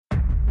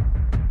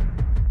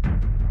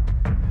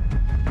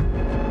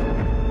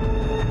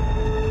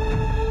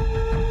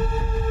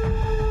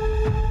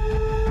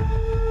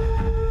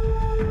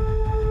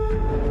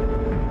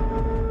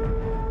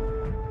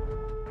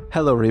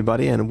Hello,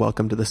 everybody, and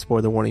welcome to the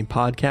Spoiler Warning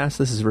Podcast.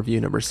 This is review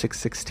number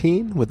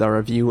 616 with our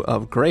review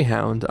of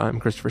Greyhound. I'm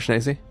Christopher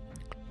Schnese.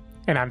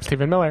 And I'm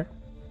Stephen Miller.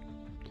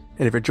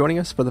 And if you're joining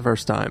us for the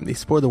first time, the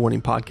Spoiler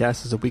Warning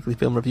Podcast is a weekly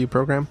film review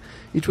program.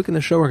 Each week in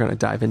the show, we're going to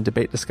dive in,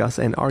 debate, discuss,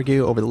 and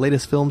argue over the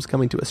latest films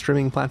coming to a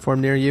streaming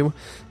platform near you.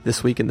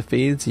 This week in the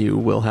feeds, you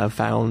will have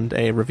found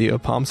a review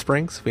of Palm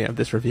Springs. We have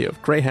this review of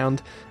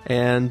Greyhound,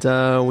 and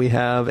we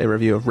have a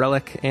review of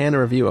Relic and a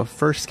review of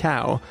First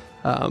Cow.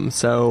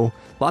 So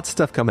lots of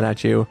stuff coming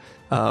at you.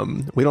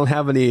 We don't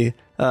have any,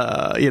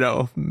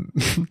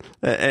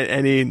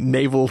 any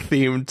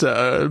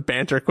naval-themed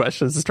banter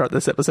questions to start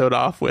this episode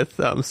off with.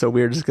 So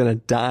we're just going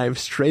to dive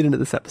straight into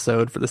this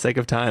episode for the sake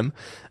of time.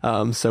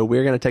 So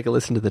we're going to take a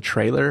listen to the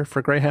trailer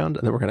for Greyhound,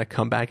 and then we're going to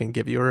come back and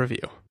give you a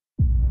review.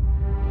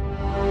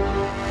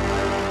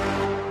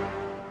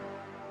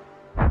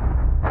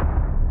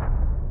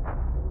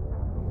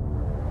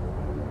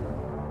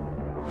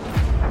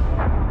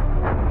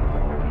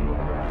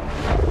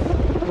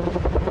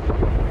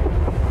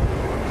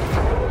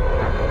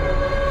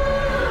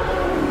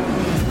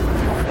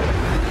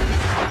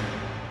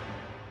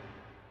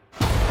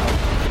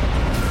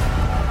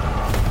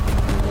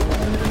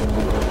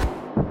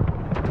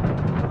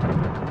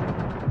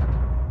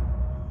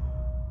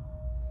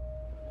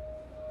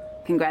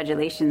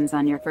 Congratulations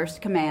on your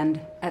first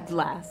command, at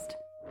last.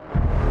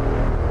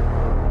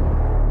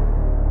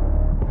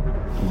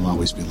 I'll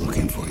always be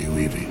looking for you,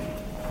 Evie.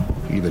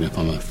 Even if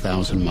I'm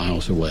 1,000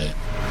 miles away.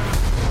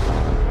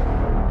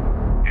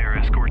 Air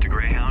escort to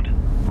Greyhound.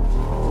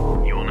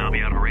 You will now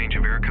be out of range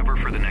of air cover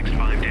for the next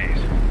 5 days.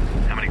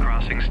 How many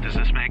crossings does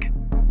this make?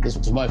 This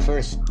is my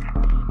first.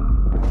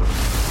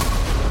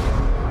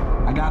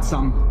 I got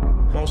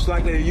some. Most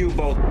likely a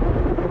U-boat.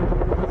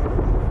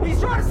 He's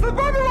trying to slip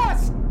under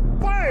us!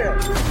 Fire!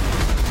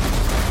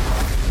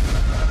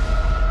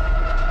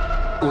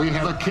 We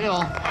have a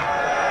kill.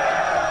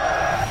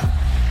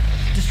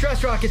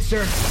 Distress rockets,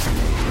 sir.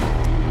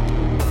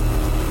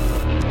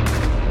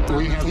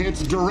 We have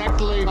hits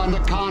directly on the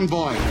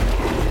convoy.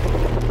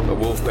 The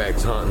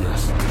Wolfpack's hunting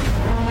us.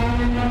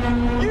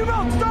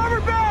 U-boat,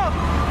 starboard bound!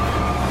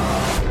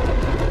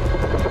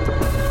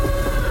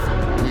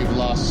 We've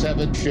lost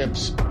 7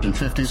 ships and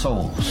 50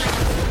 souls.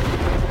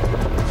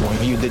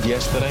 What you did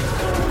yesterday,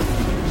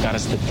 got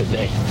us to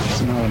today.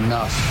 It's not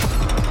enough.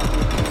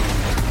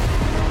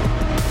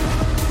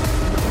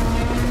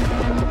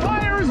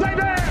 Fire as they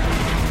bear!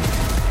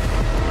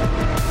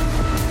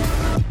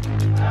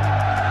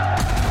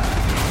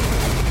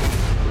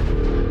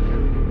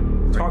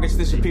 Targets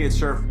disappeared,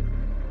 sir.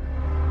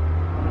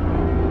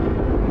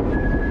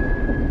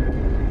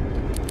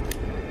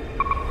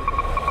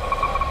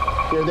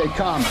 Here they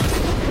come.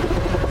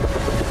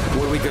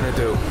 What are we gonna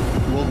do?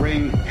 We'll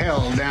rain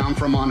hell down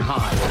from on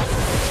high.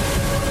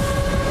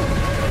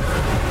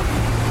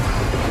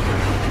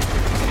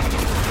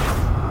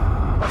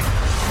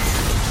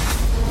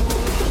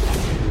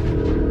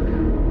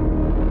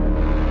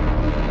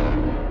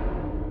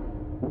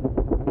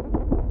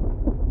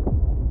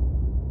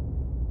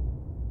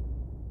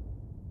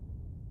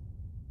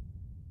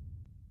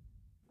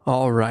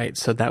 All right,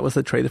 so that was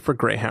the trailer for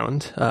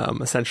Greyhound.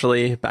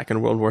 Essentially, back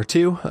in World War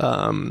II,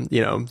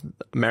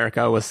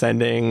 America was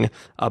sending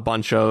a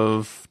bunch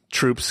of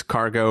troops,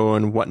 cargo,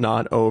 and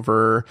whatnot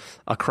over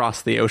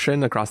across the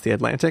ocean, across the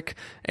Atlantic.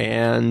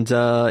 And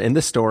in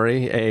this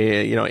story,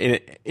 an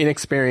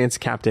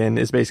inexperienced captain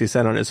is basically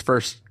sent on his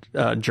first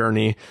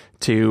journey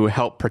to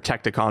help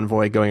protect a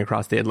convoy going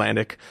across the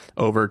Atlantic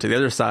over to the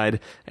other side,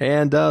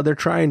 and they're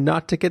trying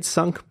not to get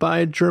sunk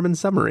by German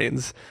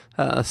submarines.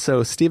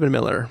 So, Stephen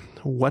Miller,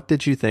 what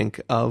did you think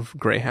of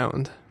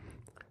Greyhound?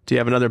 Do you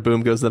have another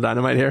Boom Goes the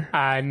Dynamite here?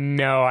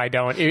 No, I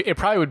don't. It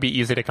probably would be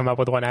easy to come up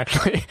with one,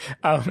 actually.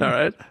 All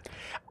right.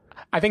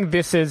 I think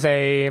this is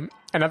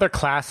another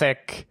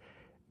classic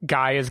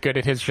guy is good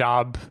at his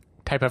job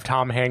type of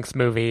Tom Hanks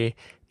movie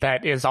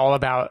that is all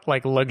about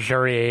like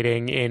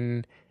luxuriating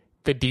in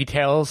the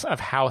details of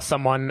how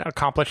someone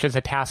accomplishes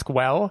a task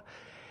well.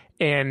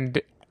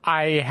 And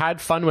I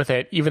had fun with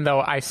it, even though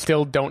I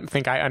still don't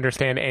think I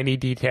understand any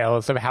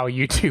details of how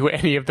you do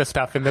any of the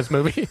stuff in this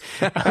movie.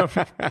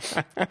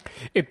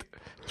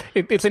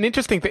 It's an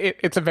interesting thing.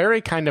 It's a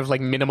very kind of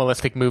like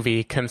minimalistic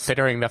movie,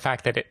 considering the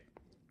fact that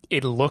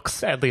it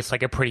looks at least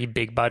like a pretty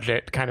big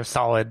budget, kind of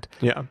solid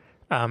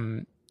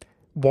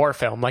war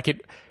film. Like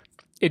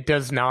it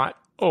does not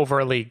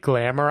overly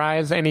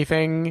glamorize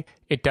anything.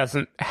 It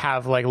doesn't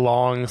have like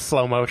long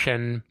slow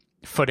motion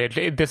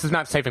footage. This is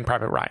not Saving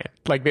Private Ryan.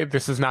 Like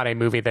this is not a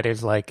movie that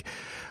is like,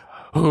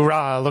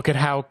 hoorah, look at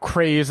how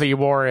crazy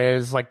war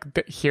is. Like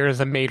here's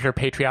a major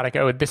patriotic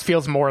ode. This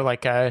feels more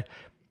like one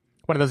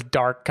of those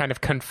dark kind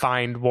of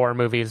confined war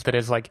movies that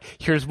is like,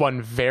 here's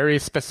one very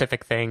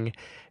specific thing.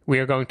 We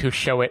are going to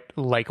show it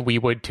like we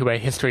would to a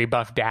history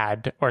buff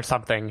dad or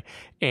something,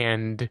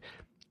 and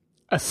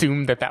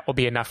assume that will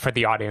be enough for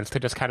the audience to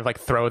just kind of like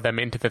throw them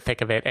into the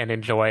thick of it and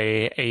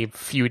enjoy a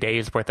few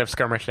days worth of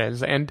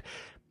skirmishes. And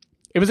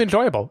it was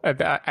enjoyable.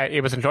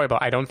 It was enjoyable.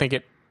 I don't think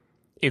it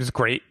is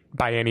great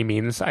by any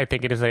means. I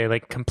think it is a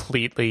like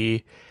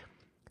completely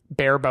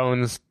bare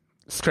bones,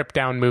 stripped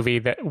down movie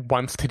that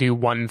wants to do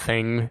one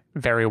thing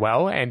very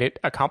well, and it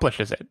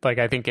accomplishes it. Like,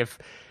 I think if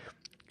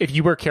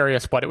you were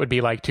curious what it would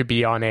be like to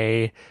be on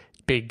a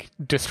big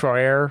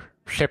destroyer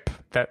ship,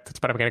 that's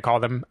what I'm going to call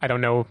them. I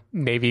don't know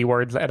Navy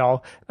words at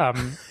all.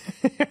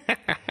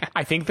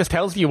 I think this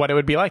tells you what it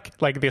would be like.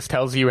 Like, this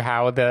tells you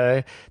how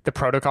the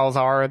protocols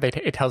are.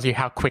 It tells you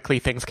how quickly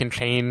things can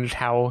change,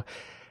 how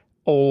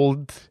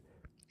old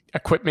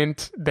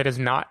equipment that is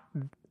not...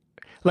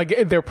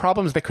 Like, there are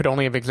problems that could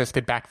only have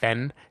existed back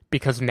then,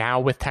 because now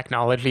with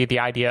technology, the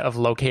idea of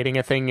locating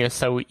a thing is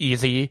so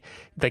easy.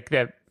 Like,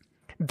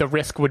 the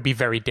risk would be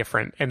very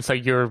different. And so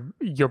you're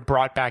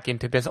brought back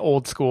into this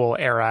old school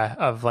era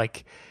of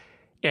like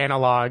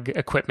analog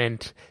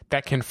equipment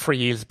that can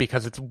freeze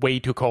because it's way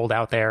too cold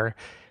out there,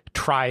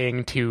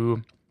 trying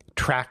to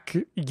track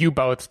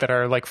U-boats that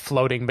are like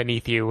floating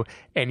beneath you,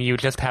 and you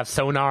just have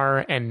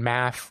sonar and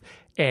math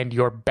and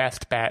your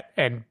best bet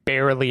and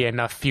barely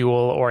enough fuel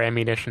or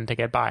ammunition to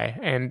get by.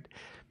 And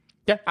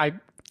yeah,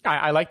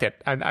 I liked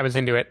it. I was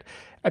into it.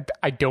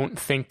 I don't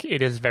think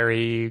it is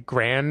very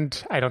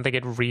grand. I don't think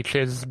it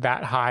reaches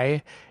that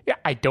high.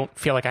 I don't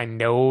feel like I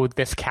know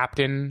this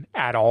captain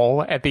at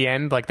all at the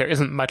end. Like, there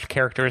isn't much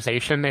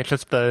characterization. It's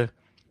just the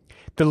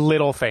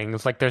little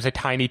things. Like, there's a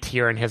tiny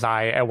tear in his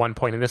eye at one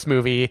point in this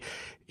movie.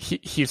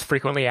 He's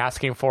frequently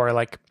asking for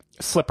like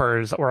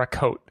slippers or a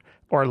coat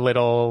or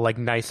little like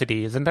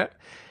niceties, and that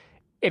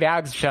it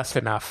adds just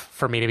enough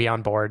for me to be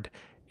on board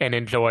and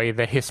enjoy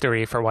the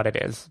history for what it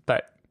is.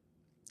 But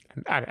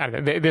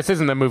this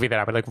isn't a movie that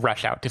I would like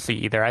rush out to see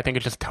either. I think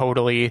it's just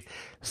totally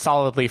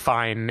solidly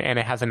fine, and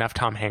it has enough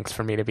Tom Hanks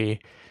for me to be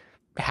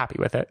happy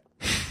with it.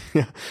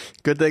 Yeah.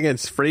 Good thing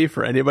it's free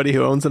for anybody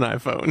who owns an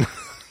iPhone.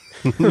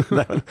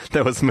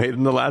 that was made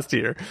in the last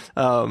year.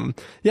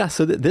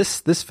 So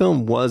this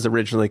film was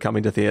originally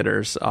coming to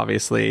theaters.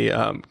 Obviously,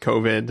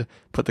 COVID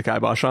put the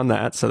kibosh on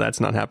that, so that's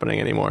not happening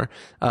anymore.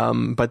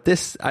 But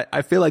this,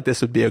 I feel like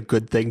this would be a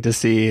good thing to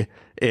see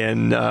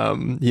in, in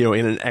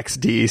an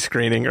XD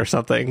screening or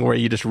something, where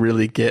you just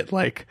really get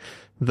like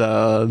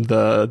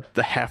the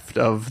heft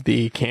of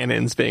the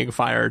cannons being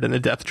fired and the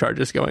death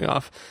charges going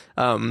off.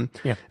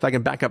 If I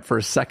can back up for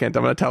a second,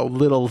 I'm going to tell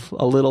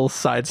a little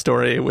side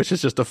story, which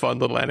is just a fun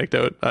little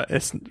anecdote.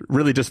 It's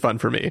really just fun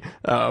for me.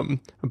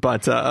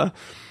 But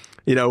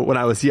when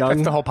I was young,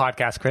 that's the whole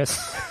podcast,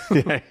 Chris.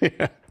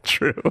 yeah,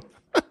 true.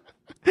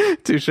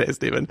 Touche,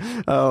 Stephen.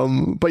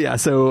 But yeah,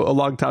 so a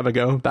long time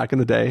ago, back in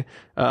the day,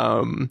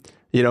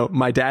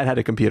 my dad had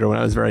a computer when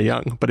I was very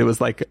young, but it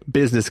was like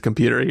business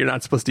computer. You're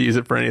not supposed to use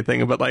it for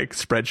anything but like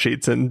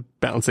spreadsheets and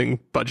bouncing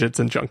budgets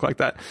and junk like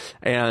that.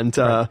 And,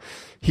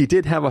 he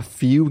did have a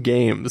few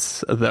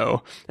games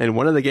though. And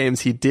one of the games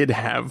he did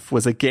have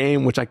was a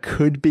game, which I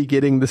could be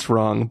getting this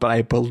wrong, but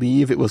I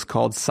believe it was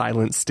called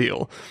Silent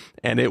Steel.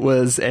 And it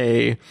was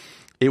a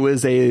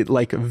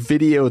like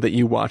video that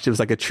you watched. It was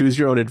like a choose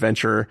your own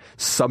adventure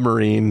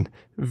submarine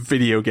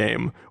video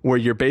game where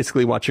you're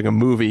basically watching a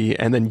movie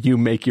and then you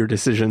make your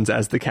decisions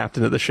as the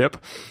captain of the ship.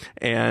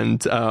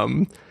 And,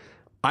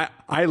 I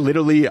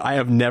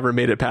have never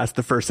made it past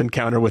the first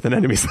encounter with an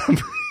enemy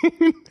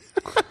submarine.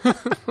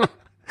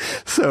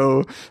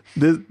 So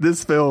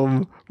this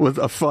film was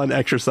a fun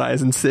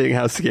exercise in seeing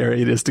how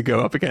scary it is to go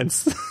up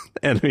against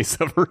enemy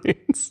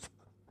submarines.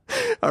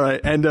 All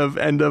right. End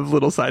of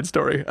little side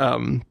story.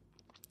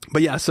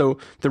 But yeah, so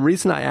the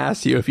reason I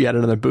asked you if you had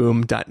another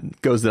Boom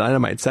Goes the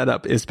Dynamite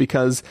setup is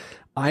because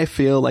I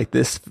feel like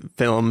this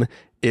film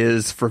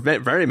is, for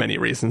very many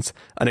reasons,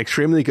 an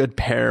extremely good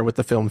pair with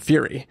the film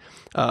Fury,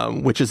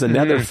 which is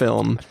another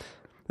film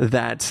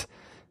that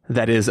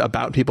is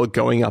about people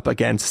going up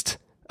against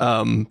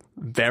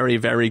very,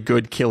 very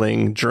good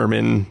killing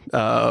German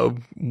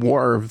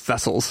war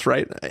vessels,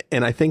 right?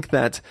 And I think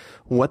that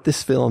what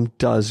this film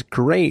does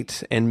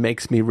great and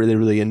makes me really,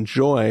 really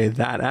enjoy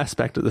that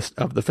aspect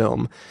of the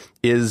film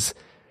is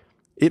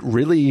it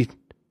really...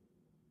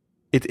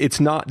 It's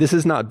not, this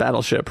is not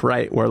Battleship,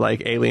 right? Where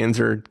like aliens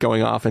are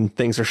going off and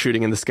things are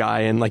shooting in the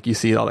sky and like you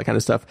see all that kind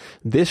of stuff.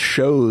 This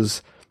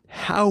shows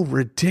how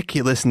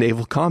ridiculous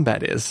naval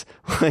combat is.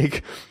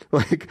 Like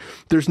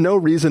there's no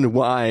reason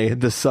why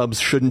the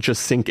subs shouldn't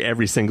just sink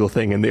every single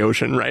thing in the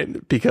ocean,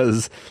 right?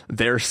 Because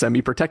they're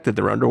semi-protected,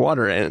 they're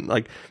underwater. And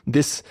like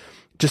this,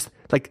 just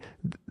like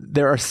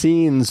there are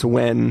scenes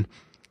when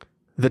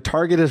the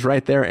target is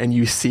right there and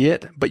you see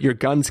it, but your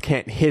guns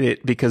can't hit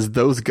it because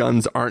those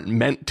guns aren't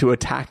meant to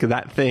attack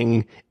that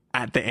thing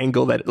at the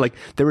angle that, like,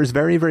 there was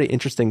very, very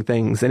interesting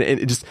things. And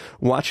it just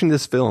watching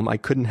this film, I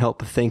couldn't help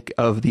but think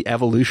of the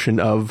evolution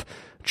of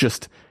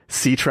just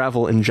sea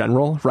travel in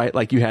general, right?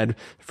 Like you had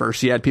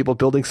people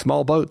building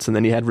small boats, and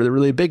then you had really,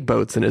 really big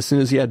boats. And as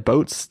soon as you had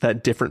boats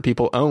that different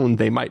people owned,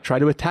 they might try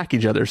to attack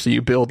each other. So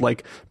you build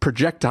like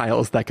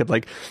projectiles that could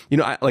like,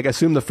 I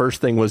assume the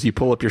first thing was you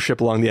pull up your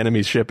ship along the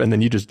enemy's ship and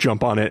then you just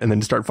jump on it and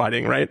then start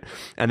fighting, right?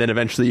 And then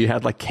eventually you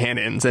had like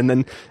cannons. And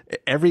then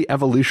every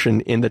evolution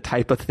in the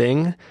type of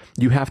thing,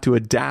 you have to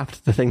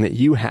adapt the thing that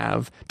you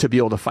have to be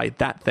able to fight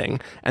that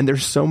thing. And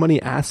there's so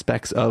many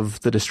aspects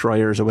of the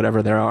destroyers or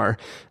whatever there are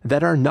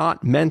that are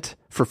not meant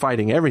for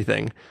fighting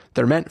everything.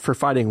 They're meant for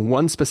fighting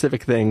one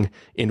specific thing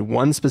in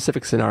one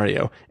specific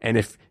scenario. And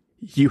if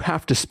you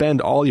have to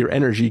spend all your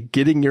energy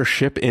getting your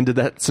ship into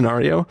that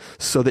scenario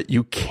so that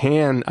you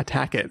can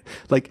attack it.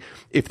 Like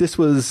if this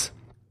was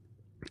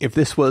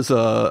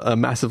a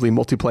massively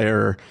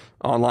multiplayer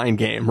online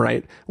game,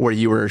 right, where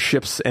you were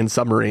ships and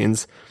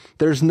submarines,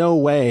 there's no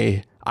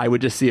way I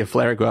would just see a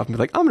flare go up and be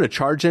like, I'm going to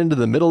charge into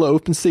the middle of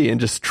open sea and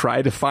just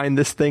try to find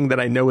this thing that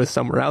I know is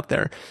somewhere out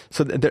there.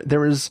 So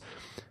there is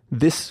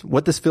this,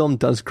 what this film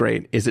does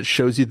great is it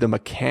shows you the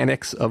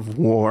mechanics of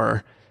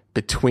war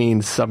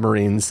between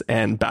submarines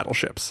and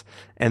battleships.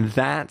 And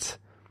that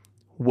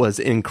was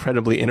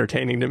incredibly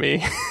entertaining to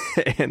me.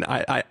 And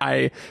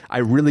I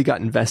really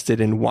got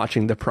invested in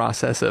watching the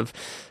process of,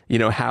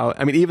 how,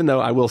 even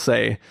though I will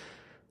say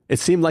it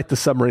seemed like the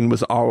submarine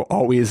was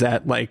always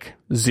at like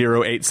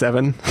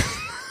 087.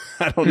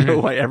 I don't know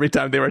why every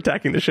time they were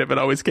attacking the ship, it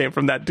always came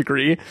from that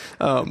degree.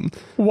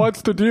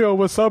 What's the deal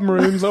with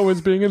submarines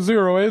always being at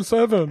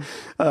 087?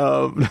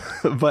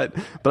 But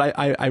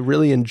I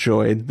really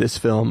enjoyed this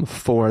film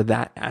for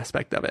that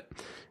aspect of it.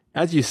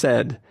 As you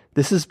said,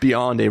 this is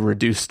beyond a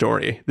reduced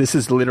story. This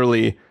is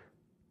literally,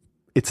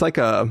 it's like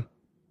a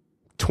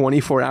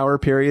 24-hour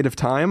period of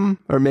time,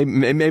 or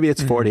maybe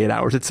it's 48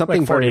 hours. It's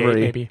something like 48,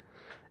 very, maybe.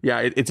 Yeah,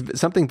 it's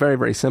something very,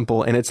 very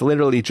simple. And it's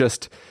literally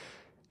just,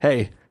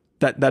 hey,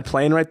 that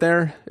plane right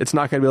there, it's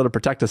not going to be able to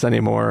protect us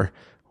anymore.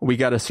 We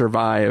got to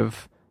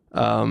survive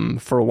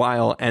for a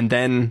while, and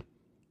then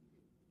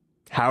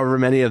however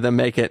many of them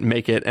make it,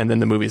 and then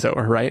the movie's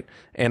over, right?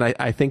 And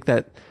I think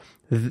that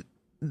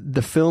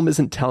the film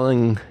isn't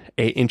telling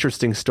a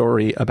interesting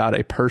story about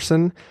a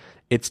person.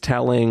 It's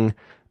telling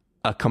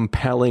a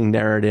compelling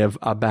narrative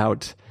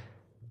about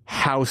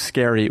how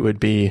scary it would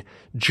be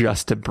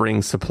just to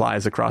bring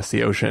supplies across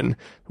the ocean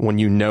when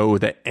you know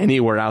that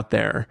anywhere out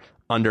there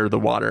under the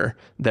water,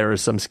 there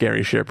is some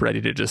scary ship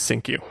ready to just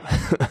sink you.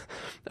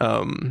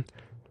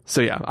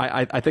 So yeah,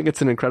 I think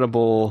it's an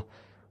incredible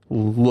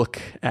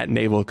look at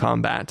naval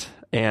combat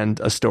and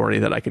a story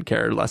that I could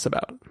care less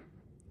about.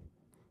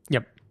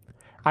 Yep.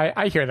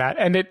 I hear that.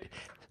 And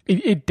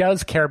it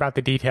does care about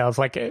the details.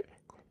 Like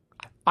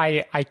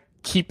I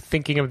keep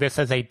thinking of this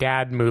as a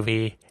dad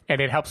movie, and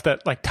it helps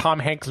that like Tom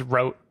Hanks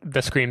wrote the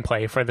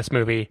screenplay for this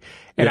movie.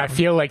 And I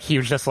feel like he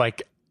was just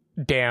like,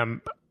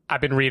 damn, I've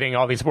been reading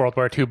all these World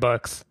War II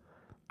books.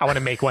 I want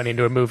to make one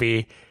into a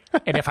movie.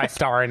 And if I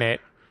star in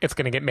it, it's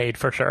going to get made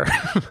for sure.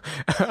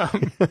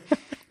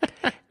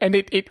 And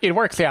it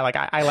works. Yeah. Like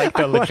I like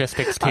the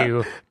logistics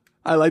too.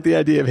 I like the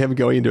idea of him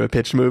going into a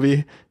pitch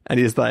movie and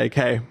he's like,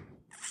 hey,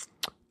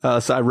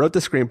 so I wrote the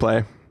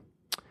screenplay.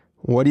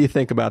 What do you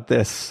think about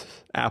this,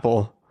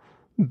 Apple?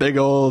 Big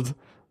old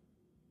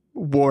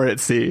war at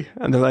sea.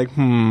 And they're like,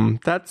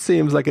 that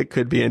seems like it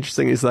could be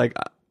interesting. He's like,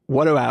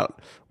 what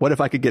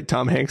if I could get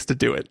Tom Hanks to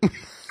do it?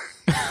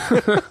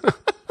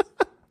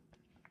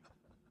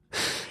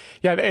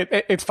 Yeah,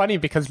 it's funny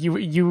because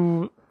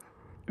the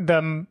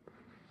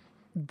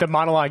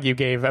monologue you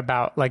gave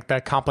about like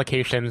the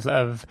complications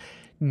of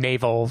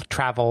naval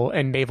travel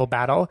and naval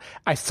battle,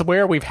 I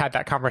swear we've had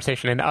that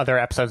conversation in other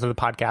episodes of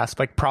the podcast,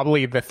 like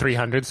probably the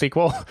 300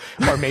 sequel,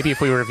 or maybe if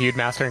we reviewed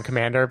Master and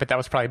Commander, but that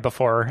was probably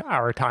before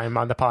our time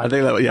on the pod. I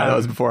think that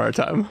was before our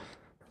time.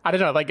 I don't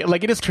know, like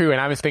it is true,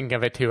 and I was thinking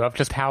of it too, of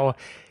just how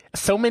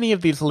so many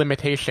of these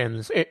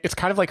limitations, it's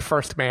kind of like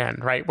First Man,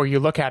 right? Where you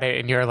look at it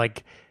and you're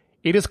like,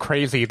 it is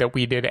crazy that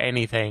we did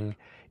anything.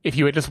 If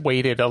you had just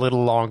waited a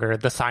little longer,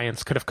 the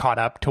science could have caught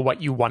up to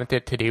what you wanted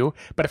it to do.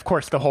 But of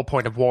course, the whole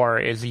point of war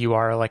is you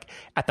are like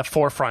at the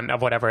forefront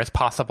of whatever is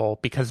possible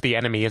because the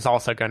enemy is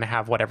also going to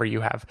have whatever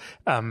you have.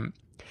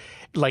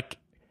 Like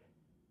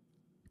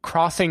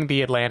crossing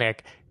the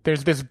Atlantic,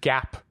 there's this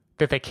gap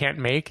that they can't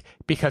make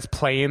because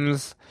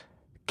planes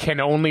can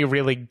only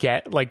really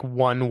get like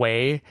one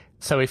way.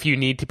 So if you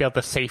need to be able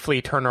to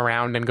safely turn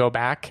around and go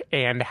back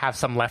and have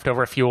some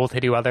leftover fuel to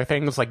do other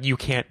things, like you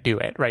can't do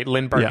it, right?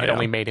 Lindbergh had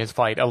only made his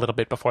flight a little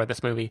bit before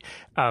this movie.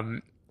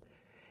 And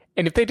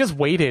if they just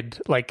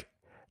waited like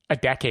a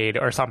decade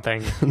or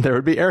something, there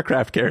would be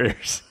aircraft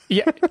carriers.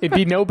 Yeah, it'd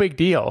be no big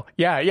deal.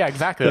 Yeah,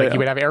 exactly. Like you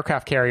would have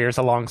aircraft carriers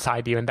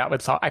alongside you, and that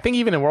would solve. I think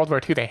even in World War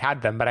II they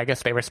had them, but I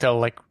guess they were still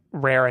like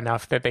rare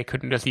enough that they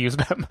couldn't just use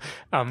them.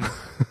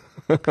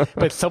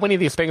 But so many of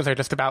these things are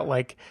just about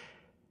like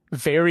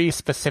very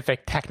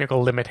specific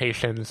technical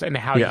limitations and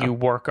how you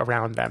work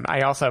around them.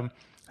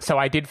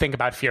 I did think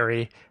about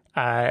Fury.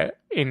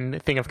 in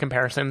thing of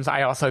comparisons.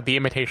 The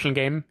Imitation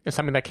Game is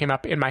something that came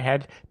up in my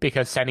head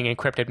because sending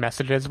encrypted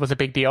messages was a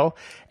big deal.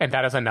 And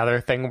that is another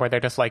thing where they're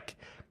just like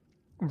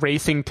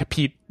racing to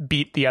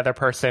beat the other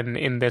person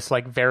in this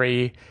like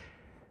very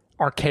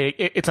archaic.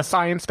 It's a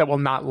science that will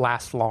not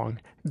last long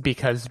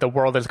because the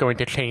world is going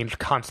to change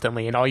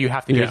constantly. And all you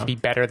have to do is be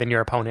better than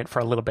your opponent for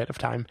a little bit of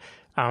time.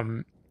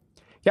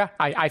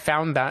 I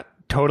found that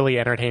totally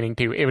entertaining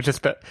too. It was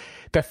just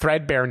the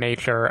threadbare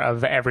nature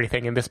of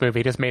everything in this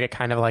movie just made it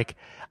kind of like,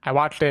 I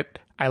watched it,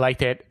 I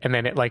liked it, and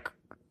then it like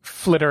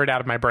flittered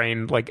out of my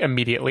brain like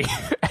immediately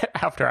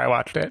after I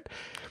watched it.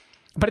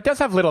 But it does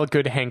have little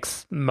good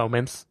Hanks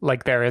moments.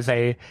 Like there is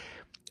a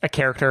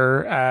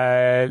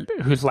character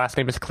whose last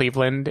name is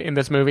Cleveland in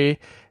this movie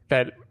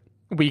that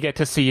we get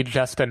to see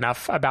just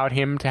enough about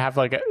him to have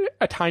like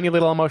a tiny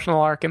little emotional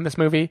arc in this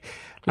movie.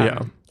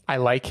 I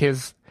like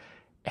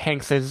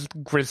Hanks's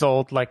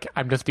grizzled, like,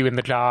 I'm just doing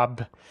the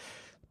job.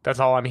 That's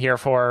all I'm here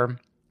for.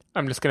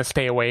 I'm just going to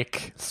stay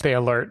awake, stay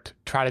alert,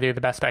 try to do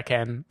the best I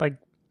can. Like,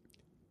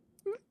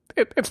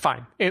 it's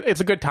fine. It's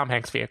a good Tom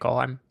Hanks vehicle.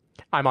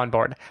 I'm on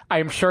board. I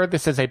am sure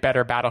this is a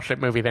better Battleship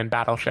movie than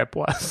Battleship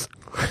was.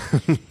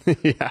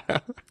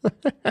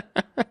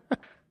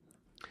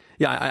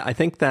 I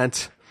think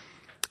that,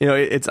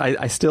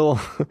 I still,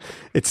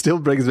 it still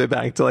brings me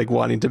back to like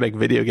wanting to make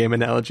video game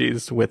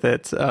analogies with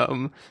it.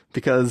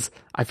 Because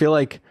I feel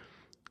like,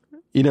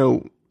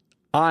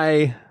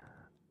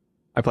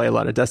 I play a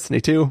lot of Destiny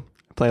 2,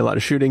 I play a lot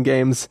of shooting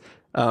games.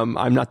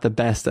 I'm not the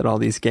best at all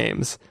these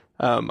games.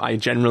 I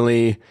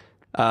generally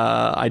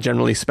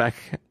spec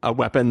a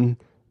weapon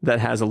that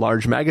has a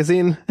large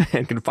magazine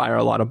and can fire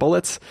a lot of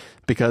bullets,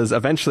 because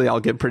eventually I'll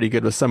get pretty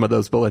good with some of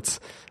those bullets,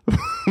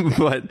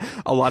 but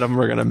a lot of them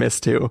are going to miss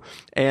too.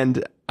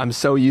 And I'm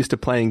so used to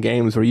playing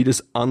games where you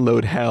just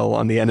unload hell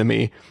on the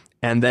enemy,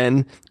 and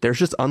then there's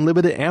just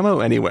unlimited ammo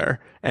anywhere.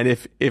 And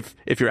if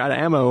you're out of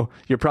ammo,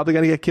 you're probably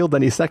going to get killed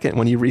any second.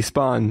 When you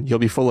respawn, you'll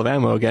be full of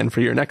ammo again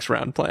for your next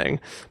round playing.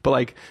 But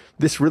like,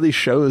 this really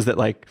shows that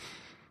like,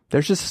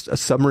 there's just a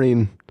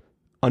submarine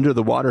under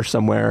the water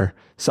somewhere.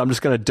 So I'm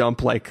just going to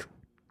dump like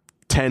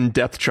 10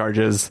 depth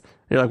charges.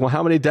 You're like, well,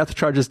 how many depth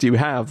charges do you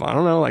have? I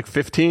don't know, like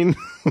 15.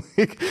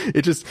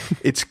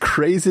 It's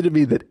crazy to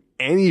me that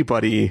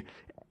anybody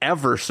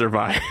ever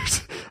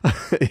survived.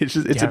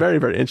 It's very,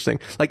 very interesting.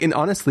 Like, and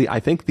honestly, I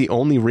think the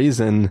only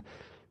reason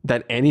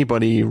that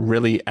anybody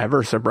really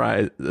ever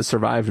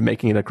survived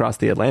making it across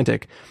the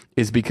Atlantic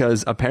is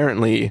because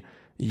apparently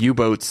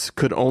U-boats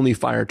could only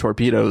fire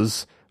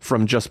torpedoes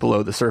from just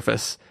below the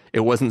surface.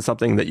 It wasn't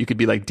something that you could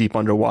be like deep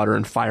underwater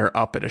and fire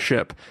up at a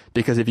ship,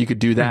 because if you could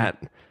do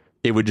that,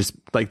 it would just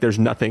like, there's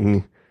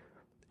nothing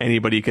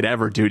anybody could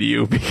ever do to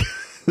you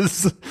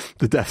because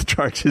the depth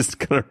charge is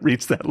going to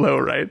reach that low,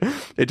 right?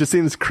 It just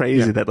seems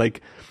crazy that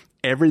like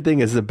everything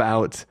is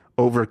about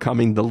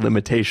overcoming the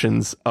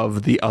limitations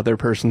of the other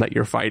person that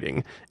you're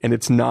fighting. And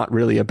it's not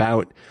really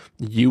about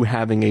you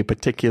having a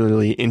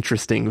particularly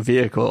interesting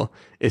vehicle.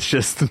 It's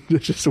just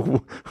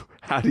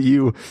how do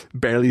you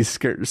barely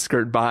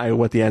skirt by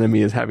what the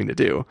enemy is having to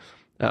do?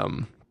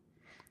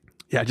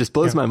 It just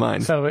blows my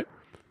mind. So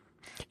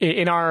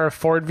in our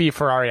Ford v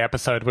Ferrari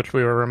episode, which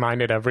we were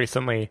reminded of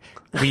recently,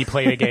 we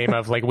played a game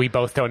of like, we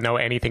both don't know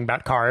anything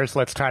about cars.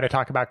 Let's try to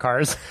talk about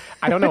cars.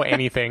 I don't know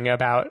anything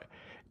about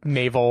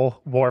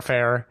naval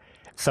warfare.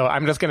 So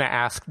I'm just going to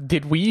ask,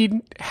 did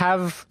we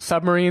have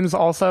submarines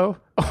also?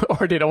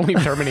 Or did only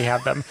Germany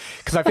have them?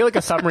 Because I feel like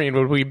a submarine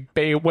would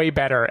be way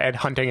better at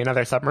hunting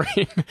another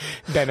submarine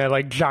than a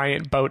like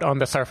giant boat on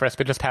the surface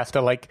that just has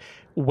to like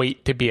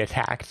wait to be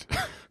attacked.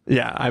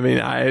 Yeah, I mean,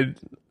 I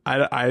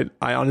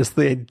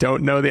honestly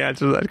don't know the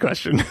answer to that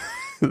question.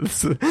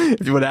 If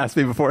you would have asked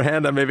me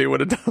beforehand, I maybe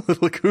would have done a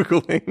little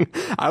Googling.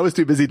 I was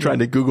too busy trying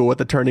to Google what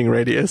the turning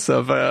radius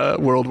of a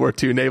World War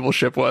II naval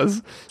ship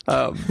was,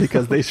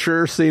 because they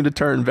sure seem to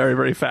turn very,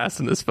 very fast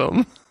in this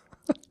film.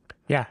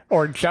 Yeah,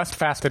 or just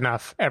fast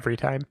enough every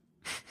time.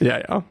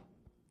 Yeah.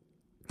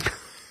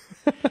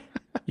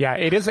 Yeah,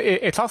 it is.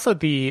 It's also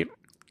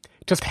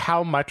just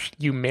how much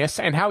you miss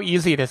and how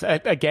easy it is.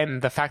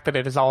 Again, the fact that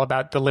it is all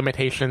about the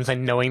limitations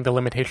and knowing the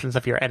limitations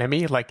of your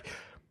enemy. Like,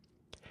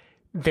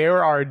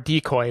 there are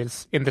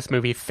decoys in this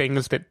movie,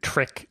 things that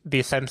trick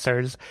the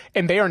sensors,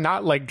 and they are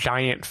not like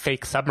giant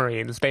fake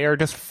submarines. They are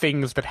just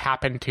things that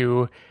happen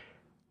to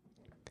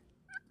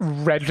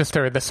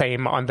register the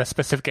same on the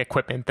specific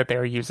equipment that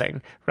they're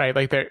using, right?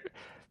 Like,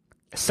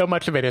 so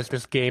much of it is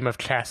this game of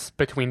chess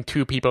between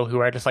two people who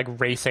are just like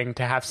racing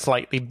to have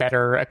slightly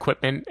better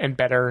equipment and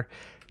better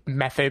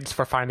methods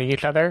for finding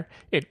each other.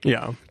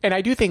 And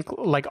I do think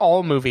like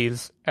all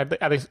movies,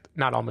 at least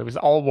not all movies,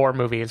 all war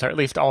movies, or at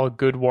least all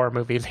good war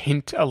movies,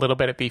 hint a little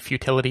bit at the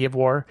futility of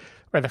war,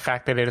 or the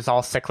fact that it is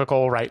all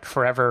cyclical, right?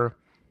 Forever,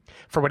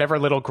 for whatever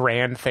little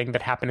grand thing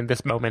that happened in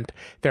this moment,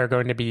 there are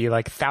going to be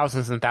like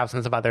thousands and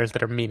thousands of others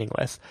that are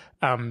meaningless.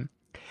 And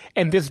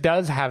this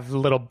does have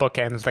little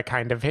bookends that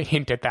kind of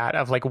hint at that,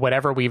 of like,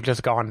 whatever we've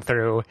just gone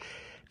through,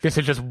 this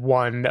is just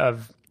one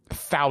of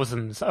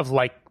thousands of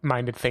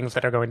like-minded things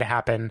that are going to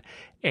happen,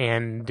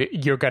 and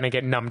you're going to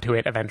get numb to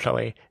it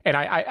eventually. And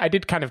I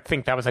did kind of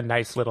think that was a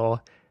nice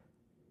little,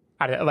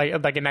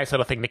 like a nice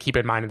little thing to keep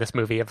in mind in this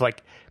movie of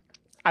like,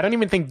 I don't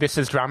even think this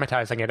is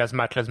dramatizing it as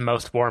much as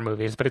most war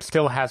movies, but it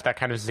still has that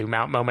kind of zoom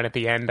out moment at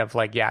the end of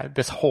like, yeah,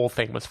 this whole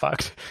thing was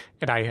fucked.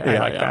 And I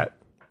like that.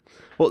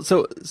 Well,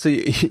 so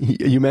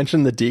you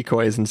mentioned the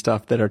decoys and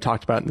stuff that are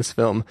talked about in this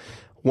film.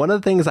 One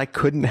of the things I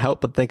couldn't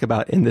help but think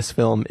about in this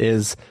film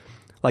is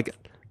like,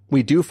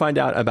 we do find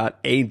out about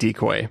a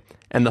decoy,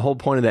 and the whole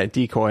point of that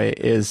decoy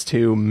is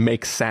to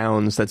make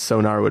sounds that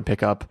sonar would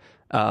pick up,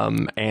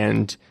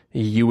 and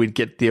you would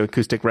get the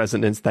acoustic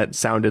resonance that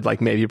sounded like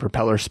maybe a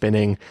propeller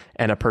spinning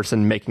and a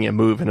person making a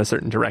move in a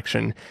certain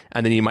direction,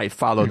 and then you might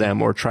follow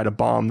them or try to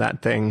bomb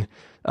that thing,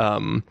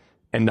 and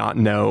not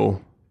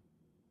know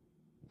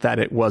that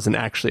it wasn't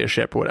actually a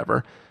ship or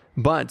whatever.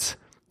 But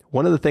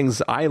one of the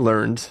things I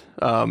learned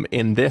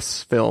in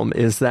this film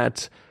is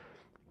that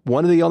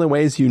one of the only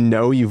ways you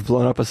know you've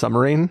blown up a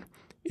submarine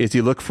is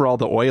you look for all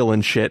the oil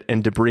and shit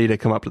and debris to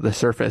come up to the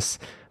surface.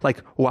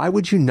 Like, why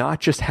would you not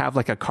just have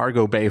like a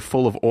cargo bay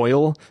full of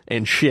oil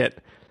and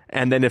shit?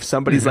 And then if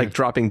somebody's like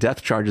dropping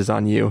depth charges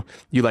on you,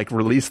 you like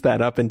release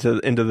that up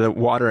into the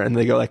water, and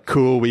they go like,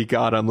 cool, we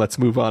got them. Let's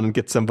move on and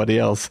get somebody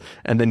else.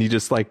 And then you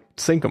just like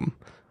sink them.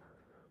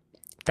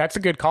 That's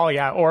a good call,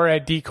 yeah. Or a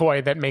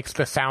decoy that makes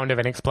the sound of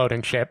an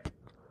exploding ship.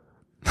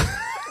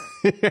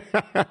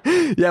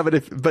 Yeah, but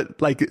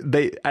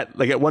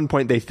at one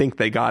point they think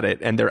they got it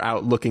and they're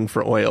out looking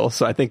for oil.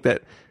 So I think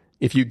that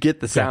if you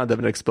get the sound of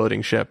an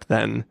exploding ship,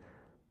 then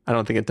I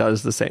don't think it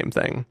does the same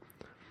thing.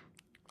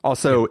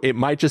 Also, it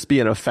might just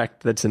be an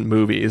effect that's in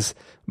movies,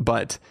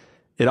 but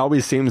it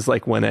always seems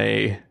like when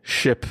a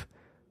ship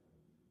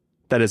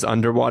that is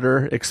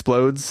underwater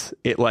explodes,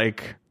 it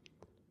like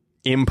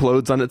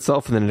implodes on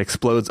itself and then it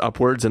explodes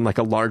upwards in like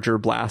a larger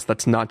blast.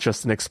 That's not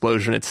just an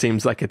explosion. It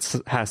seems like it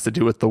has to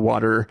do with the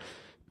water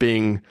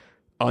being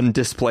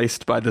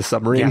undisplaced by the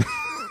submarine.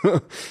 Yeah.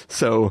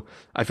 So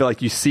I feel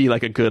like you see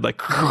like a good like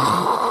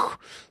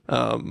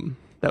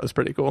that was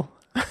pretty cool.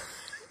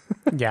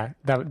 Yeah,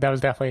 that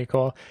was definitely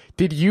cool.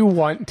 Did you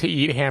want to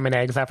eat ham and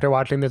eggs after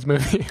watching this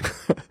movie?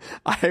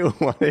 I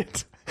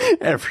wanted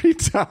every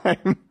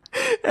time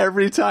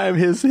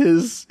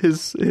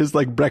his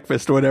like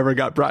breakfast or whatever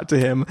got brought to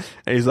him,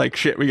 and he's like,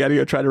 shit, we gotta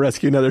go try to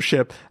rescue another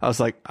ship. I was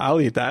like, I'll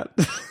eat that.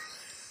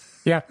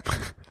 Yeah.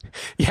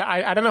 Yeah,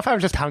 I don't know if I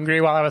was just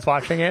hungry while I was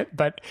watching it,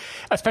 but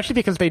especially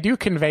because they do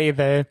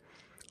convey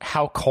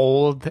how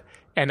cold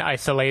and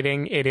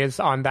isolating it is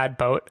on that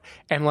boat.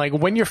 And like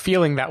when you're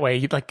feeling that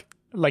way,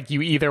 like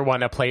you either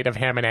want a plate of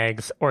ham and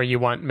eggs or you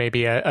want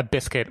maybe a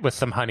biscuit with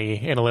some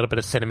honey and a little bit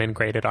of cinnamon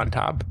grated on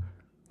top.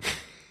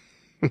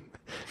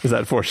 Is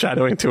that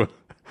foreshadowing to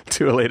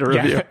a later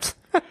review?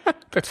 Yeah,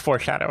 that's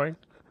foreshadowing.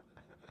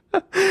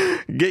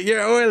 Get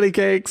your oily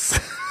cakes.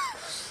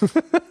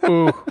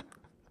 Ooh.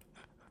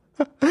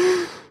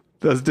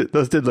 Those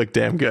did look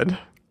damn good.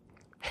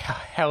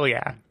 Hell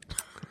yeah.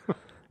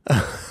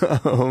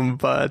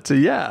 But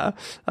yeah,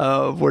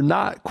 we're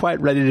not quite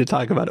ready to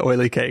talk about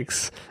oily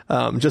cakes.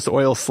 Just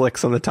oil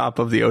slicks on the top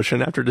of the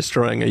ocean after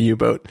destroying a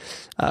U-boat.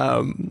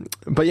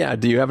 But yeah,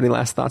 do you have any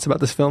last thoughts about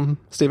this film,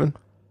 Stephen?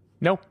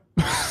 No.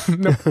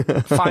 No.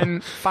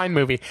 Fine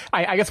movie.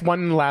 I guess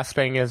one last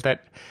thing is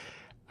that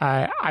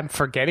I'm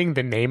forgetting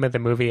the name of the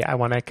movie I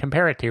want to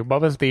compare it to.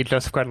 What was the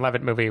Joseph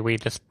Gordon-Levitt movie we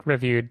just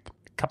reviewed a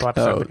couple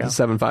episodes ago?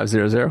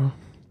 7500.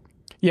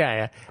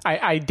 Yeah.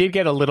 I did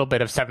get a little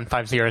bit of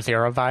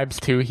 7500 vibes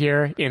too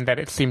here, in that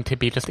it seemed to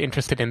be just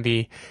interested in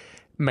the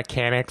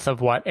mechanics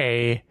of what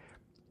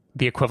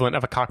the equivalent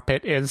of a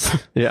cockpit is.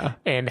 Yeah.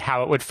 And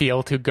how it would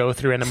feel to go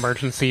through an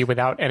emergency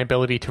without an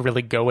ability to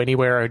really go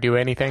anywhere or do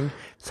anything.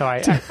 So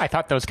I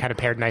thought those kind of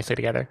paired nicely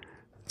together.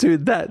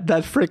 Dude, that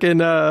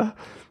freaking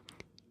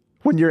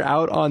when you're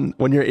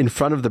in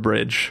front of the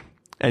bridge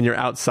and you're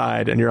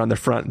outside and you're on the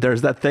front,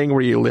 there's that thing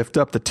where you lift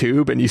up the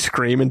tube and you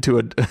scream into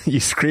a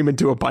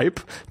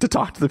pipe to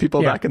talk to the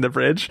people back in the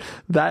bridge.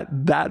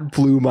 That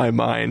blew my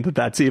mind.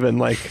 That's even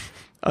like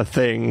a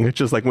thing.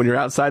 Just like when you're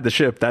outside the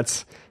ship,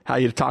 that's how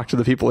you talk to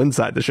the people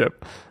inside the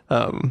ship.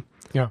 It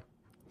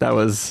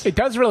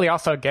does really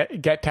also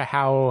get to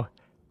how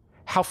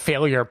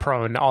failure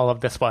prone all of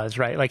this was,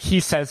 right? Like he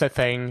says a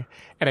thing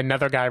and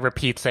another guy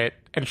repeats it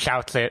and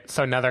shouts it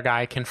so another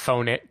guy can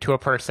phone it to a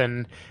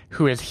person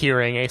who is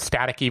hearing a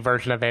staticky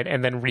version of it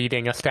and then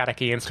reading a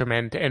staticky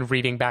instrument and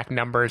reading back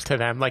numbers to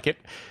them.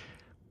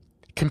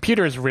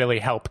 Computers really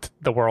helped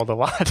the world a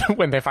lot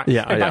when they find.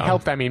 Yeah, by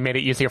helped, I mean made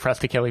it easier for us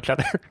to kill each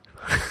other.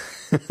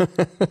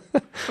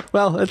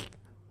 Well,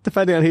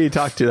 depending on who you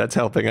talk to, that's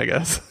helping, I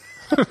guess.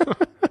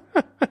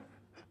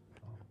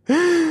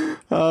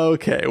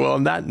 Okay, well,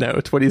 on that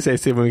note, what do you say,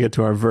 Steve, when we get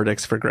to our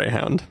verdicts for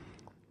Greyhound?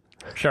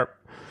 Sure.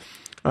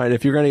 All right,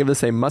 if you're going to give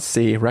this a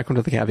must-see, recommend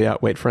with a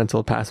caveat, wait for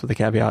rental, pass with a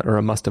caveat, or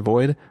a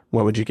must-avoid,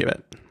 what would you give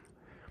it?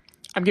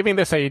 I'm giving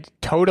this a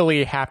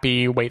totally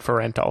happy wait for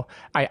rental.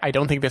 I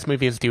don't think this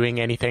movie is doing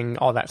anything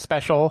all that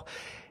special.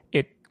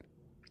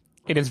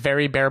 It is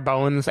very bare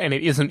bones, and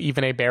it isn't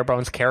even a bare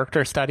bones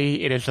character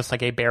study. It is just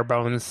like a bare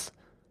bones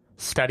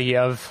study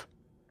of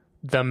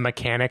the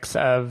mechanics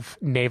of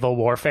naval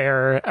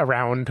warfare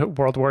around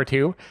World War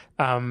II.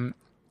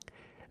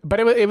 But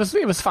it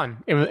was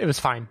fun. It was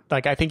fine.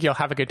 Like, I think you'll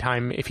have a good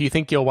time. If you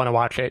think you'll want to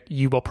watch it,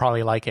 you will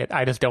probably like it.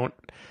 I don't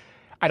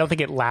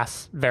think it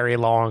lasts very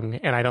long,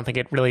 and I don't think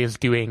it really is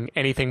doing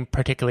anything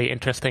particularly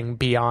interesting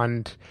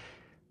beyond,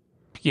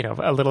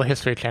 a little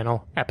History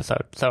Channel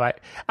episode. So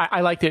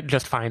I liked it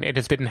just fine. It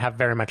just didn't have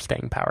very much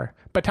staying power.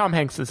 But Tom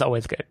Hanks is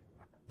always good.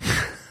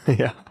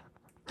 Yeah.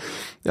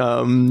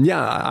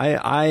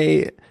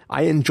 I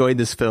enjoyed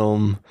this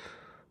film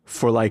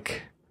for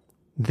like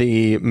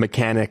the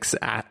mechanics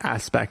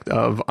aspect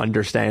of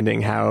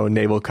understanding how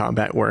naval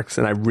combat works,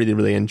 and I really,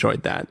 really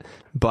enjoyed that.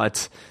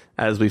 But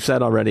as we've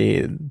said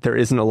already, there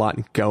isn't a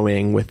lot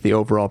going with the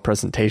overall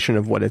presentation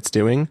of what it's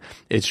doing.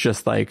 It's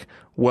just like,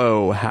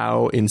 whoa,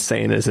 how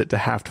insane is it to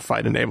have to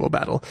fight a naval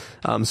battle?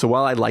 So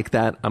while I like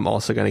that, I'm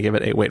also going to give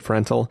it a wait for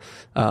rental.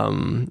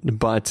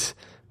 But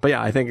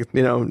yeah, I think,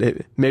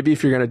 maybe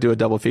if you're going to do a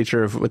double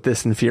feature with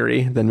this and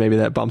Fury, then maybe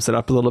that bumps it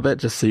up a little bit,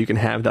 just so you can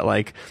have that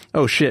like,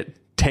 oh shit,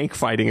 tank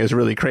fighting is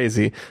really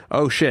crazy.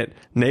 Oh shit,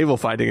 naval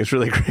fighting is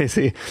really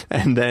crazy.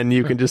 And then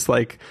you can just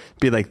like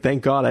be like,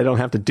 thank God I don't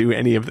have to do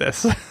any of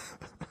this.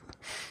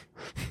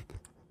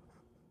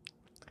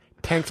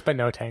 Tanks, but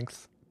no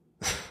tanks.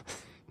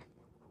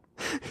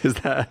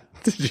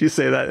 Did you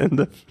say that in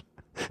the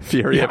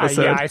Fury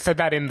episode? Yeah, I said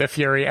that in the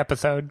Fury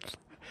episode,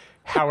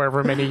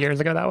 however many years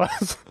ago that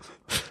was.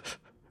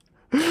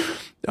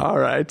 All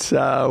right.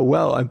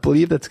 Well, I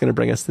believe that's going to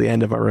bring us to the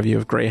end of our review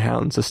of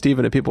Greyhound. So,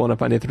 Stephen, if people want to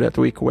find you throughout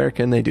the week, where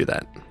can they do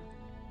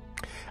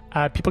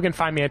that? People can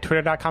find me at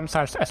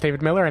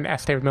twitter.com/sdavidmiller and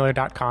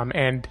sdavidmiller.com.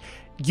 And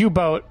you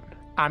boat,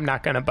 I'm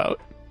not going to boat.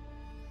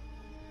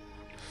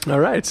 All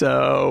right.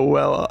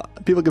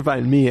 People can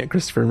find me at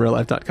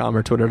ChristopherInRealLife.com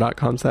or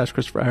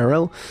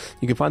Twitter.com/ChristopherIRL.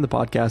 You can find the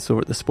podcast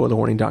over at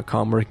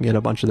thespoilerwarning.com, where you can get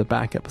a bunch of the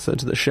back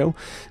episodes of the show.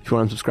 If you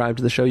want to subscribe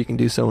to the show, you can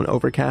do so in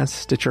Overcast,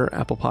 Stitcher,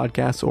 Apple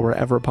Podcasts, or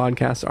wherever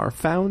podcasts are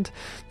found.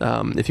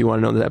 If you want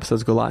to know that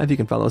episodes go live, you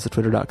can follow us at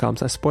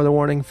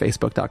Twitter.com/spoilerwarning,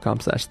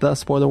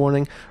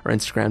 Facebook.com/thespoilerwarning, or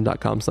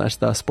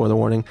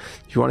Instagram.com/thespoilerwarning.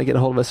 If you want to get a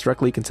hold of us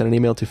directly, you can send an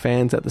email to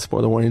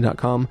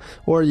fans@thespoilerwarning.com,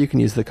 or you can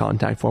use the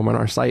contact form on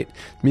our site.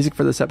 Music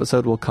for this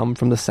episode will come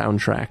from the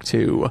soundtrack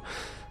to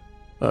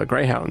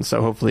Greyhound,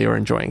 so hopefully you're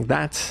enjoying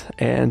that.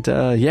 And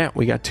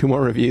we got 2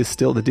 more reviews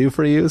still to do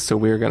for you, so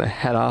we're going to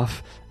head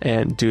off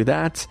and do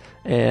that,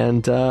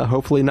 and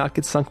hopefully not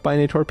get sunk by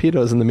any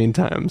torpedoes in the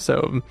meantime.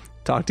 So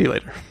talk to you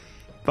later.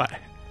 Bye.